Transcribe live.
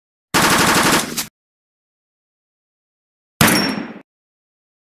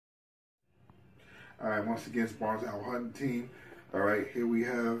All right, once again, it's Barnes Our Hunting Team. All right, here we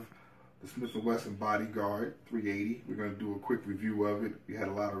have the Smith & Wesson Bodyguard 380. We're going to do a quick review of it. We had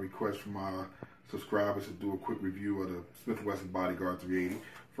a lot of requests from our subscribers to do a quick review of the Smith & Wesson Bodyguard 380.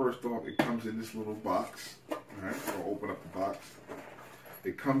 First off, it comes in this little box. All right, we'll open up the box.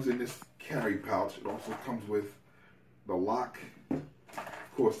 It comes in this carry pouch. It also comes with the lock, of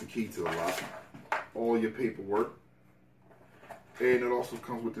course, the key to the lock, all your paperwork. And it also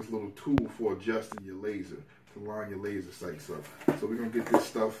comes with this little tool for adjusting your laser, to line your laser sights up. So we're going to get this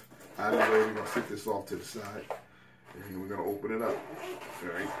stuff out of the way. We're going to sit this off to the side. And we're going to open it up. All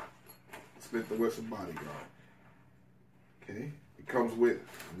right. Smith & Wesson Bodyguard. Okay. It comes with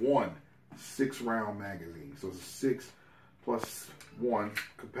one 6-round magazine. So it's a 6+1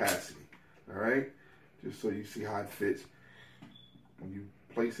 capacity. All right. Just so you see how it fits. When you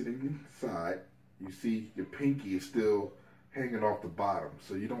place it in your side, you see your pinky is still hanging off the bottom,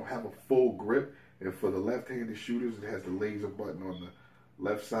 so you don't have a full grip. And for the left-handed shooters, it has the laser button on the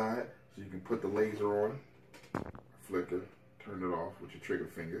left side, so you can put the laser on, flicker, turn it off with your trigger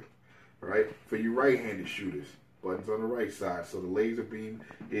finger. All right. For you right-handed shooters, buttons on the right side, so the laser beam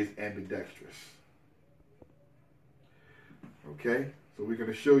is ambidextrous. Okay. So we're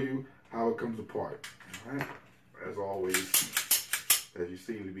going to show you how it comes apart. All right. As always, as you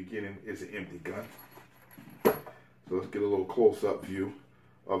see in the beginning, it's an empty gun. So let's get a little close-up view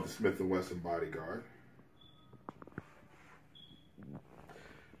of the Smith & Wesson Bodyguard.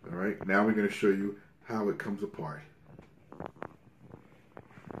 All right, now we're going to show you how it comes apart.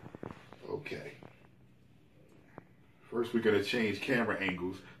 Okay. First, we're going to change camera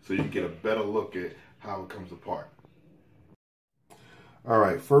angles so you can get a better look at how it comes apart. All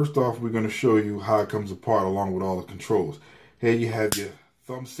right, first off, we're going to show you how it comes apart along with all the controls. Here you have your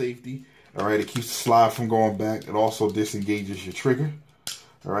thumb safety. All right, it keeps the slide from going back. It also disengages your trigger.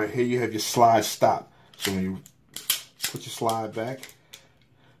 All right, here you have your slide stop. So when you put your slide back,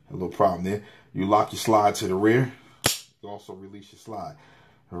 a little problem there, you lock your slide to the rear. You also release your slide.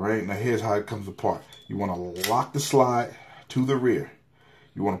 All right, now here's how it comes apart. You want to lock the slide to the rear.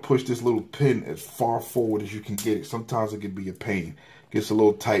 You want to push this little pin as far forward as you can get it. Sometimes it can be a pain. It gets a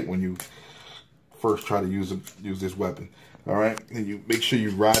little tight when you first try to use this weapon. All right, and you make sure you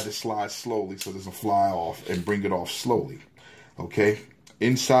ride the slide slowly so it doesn't fly off, and bring it off slowly. Okay,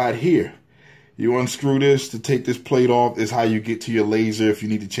 inside here, you unscrew this to take this plate off. Is how you get to your laser if you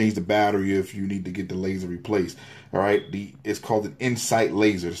need to change the battery, if you need to get the laser replaced. All right, it's called an Insight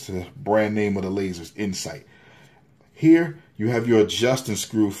laser. It's the brand name of the lasers, Insight. Here you have your adjusting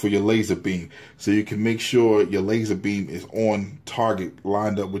screw for your laser beam, so you can make sure your laser beam is on target,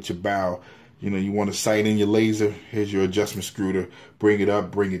 lined up with your barrel. You know, you want to sight in your laser. Here's your adjustment screw to bring it up,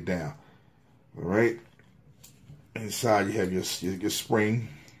 bring it down. All right. Inside you have your spring.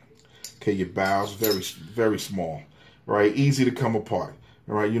 Okay, your barrel's very small. All right, easy to come apart.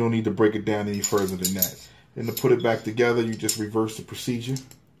 All right, you don't need to break it down any further than that. And to put it back together, you just reverse the procedure.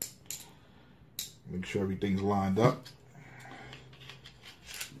 Make sure everything's lined up.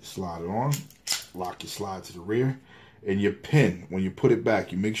 Slide it on. Lock your slide to the rear. And your pin, when you put it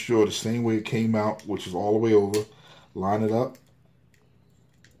back, you make sure the same way it came out, which is all the way over, line it up.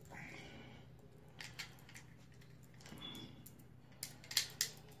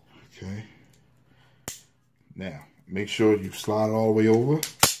 Okay. Now, make sure you slide it all the way over,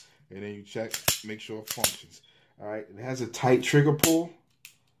 and then you check, make sure it functions. All right, it has a tight trigger pull.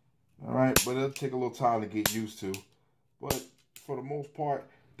 All right, but it'll take a little time to get used to. But for the most part,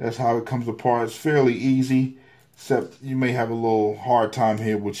 that's how it comes apart. It's fairly easy. Except you may have a little hard time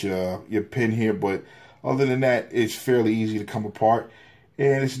here with your pin here, but other than that, it's fairly easy to come apart.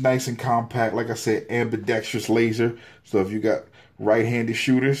 And it's nice and compact. Like I said, ambidextrous laser. So if you got right-handed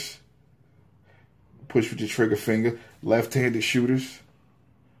shooters, push with your trigger finger. Left-handed shooters,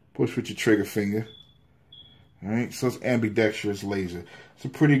 push with your trigger finger. All right, so it's ambidextrous laser. It's a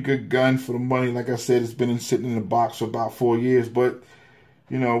pretty good gun for the money. Like I said, it's been sitting in the box for about 4 years, but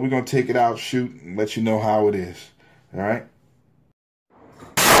you know, we're going to take it out, shoot, and let you know how it is. All right?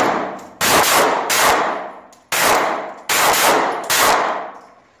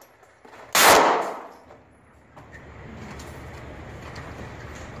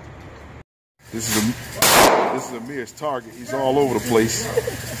 This is Amir's target. He's all over the place.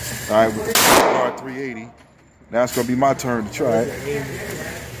 All right, with the Bodyguard 380. Now it's going to be my turn to try it.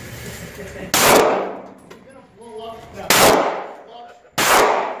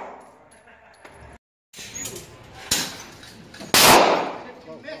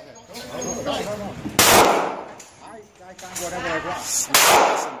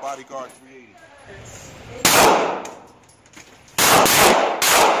 Wesson Bodyguard 380.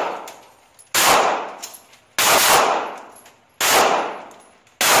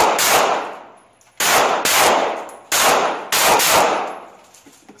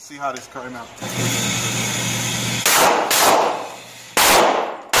 see how this came out.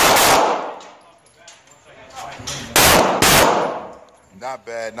 Not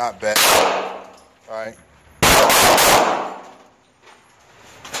bad, not bad. Alright.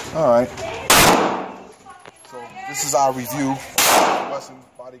 Alright. So this is our review of Wesson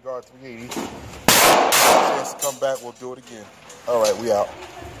Bodyguard 380. Chance to come back, we'll do it again. Alright, we out.